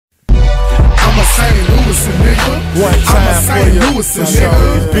One time for you,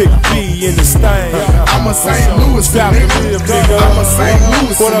 Big B in the stain. I'm a St. Louis nigga. I'm a St.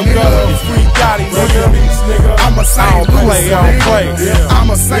 Louis what up, nigga. Free Gotti, nigga. I'm a St. Louis nigga. I'm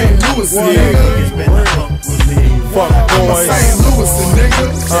a St. Louis nigga. Fuck I'm a boys. St. Louis nigga.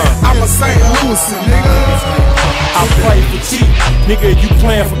 I'm a St. Louis nigga. I play for cheap, nigga, you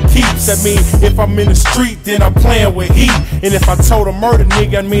playing for keeps. That mean if I'm in the street, then I'm playing with heat. And if I told a murder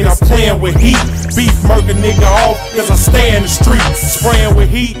nigga, I mean I'm playing with heat. Beef murder nigga off, cause I stay in the streets. Spraying with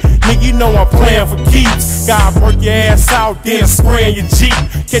heat, nigga, you know I'm playing for keeps. God work your ass out, then spraying your Jeep.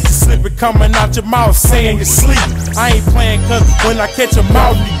 Catch you slipping coming out your mouth, saying you sleep. I ain't playing cause when I catch a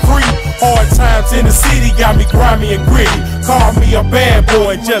mouth, you creep. Hard times in the city got me grimy and gritty. Call me a bad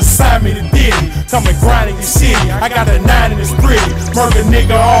boy, just sign me to Diddy. Come and grind in your city, I got a 9 and it's pretty. Murder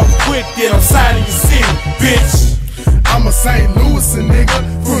nigga off quick, then I'm signing your city, bitch. I'm a St. Louis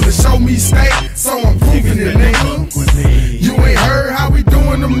nigga from the show me state, so I'm proving it, nigga. You ain't heard how we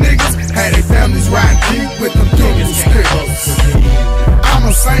doing them niggas? Had they families riding deep with them durable stickers. I'm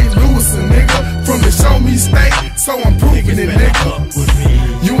a St. Louis nigga from the show me state, so I'm proving it,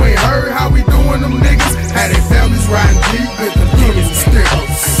 nigga. You ain't heard how we doing them niggas? Had they families riding deep with them durable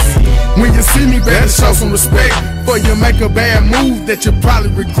stickers. When you see me, better show some respect, for you make a bad move that you probably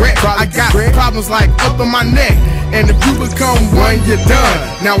regret. I got problems like up on my neck, and if you become one, you're done.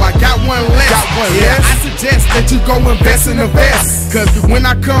 Now I got one less. I suggest that you go invest in the vest, cause when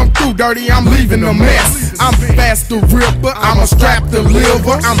I come through dirty, I'm leaving a mess. I'm Fatz Da Rippa, I'm a strap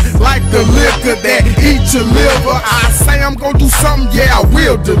deliver. I'm like the liquor that eat your liver. I say I'm gonna do something, yeah, I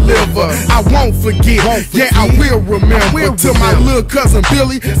will deliver. I won't forget, yeah, I will remember. To my little cousin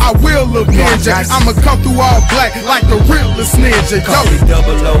Billy, I will avenge ya. I'ma come through all black like the realest ninja. Call me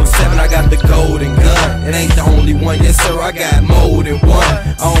 007, I got the golden gun. It ain't the only one, yes sir, I got more than one.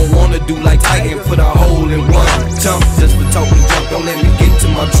 I don't wanna do like Tiger and put a hole in one. Jump just for talking junk, don't let me get to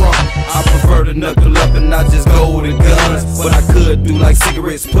my trunk. I prefer to knuckle up and not just golden guns. But I could do like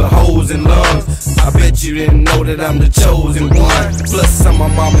cigarettes, put holes in lungs. I bet you didn't know that I'm the chosen one. Plus I'm my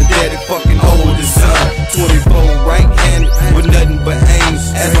mom and daddy fucking oldest son. 24 right-handed with nothing but aim.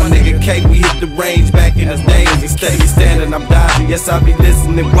 As my nigga K, we hit the range back in the days. He steady standing, I'm dodging. Yes, I be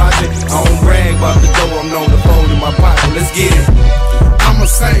listening, watching. I don't brag about the dough, I'm known to fold in my pocket. Let's get it. I'm a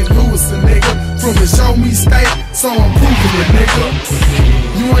St. Louis nigga from the show me state, so I'm proving it, nigga.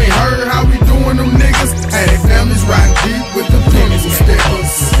 You ain't heard how we doing them niggas? Had their families riding deep with the pins and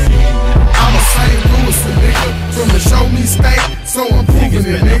stickers. I'm a St. Louis nigga from the show me state, so I'm proving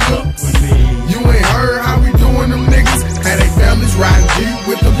it, nigga. You ain't heard how we doing them niggas? Had their families riding deep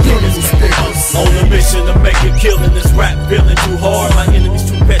with the pins and stickers. On a mission to make a killing, this rap feeling too hard. My enemies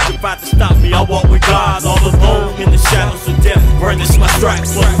too petrified to stop me. I walk with God all alone in the shadows of death. Burnish my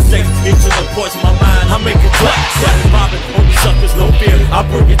stripes, slow mistakes into the poison my mind. I make it clap, slapping, mobbing, on these suckers, no fear. I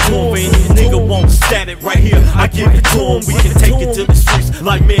bring it to them, and these nigga won't stand it right here. I give it to them, we can take it to the streets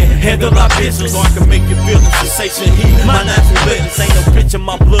like men. Handle our business, or I can make you feel the sensation heat. My natural business ain't no pitch in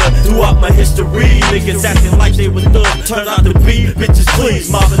my blood. Throughout my history, niggas acting like they was thugs, turn out to be bitches.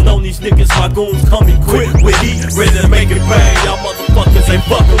 Please, mobbing on these niggas, my goons coming quick with heat, ready to make it bang. Y'all motherfuckers ain't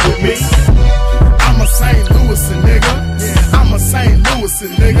fucking with me. I'm a St. Louis nigga. I'm a St. Louis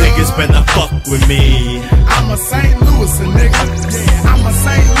nigga. Niggas better fuck with me. I'm a St. Louis nigga. I'm a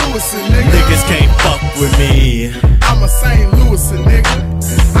St. Louis nigga. Niggas can't fuck with me. I'm a St. Louis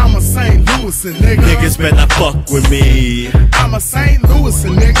nigga. I'm a St. Louis nigga. Niggas better fuck with me. I'm a St. Louis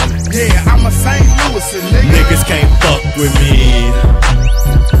nigga. Yeah, I'm a St. Louis nigga. Niggas can't fuck with me.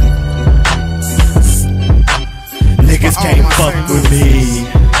 Niggas can't fuck with me.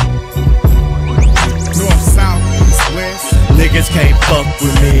 North, south, east, west. Niggas can't fuck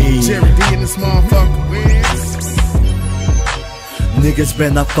with me. Jerry D and this motherfucker Wiz. Niggas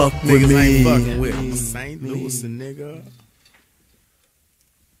better fuck with me. Niggas ain't fucking with me. St. Louis nigga.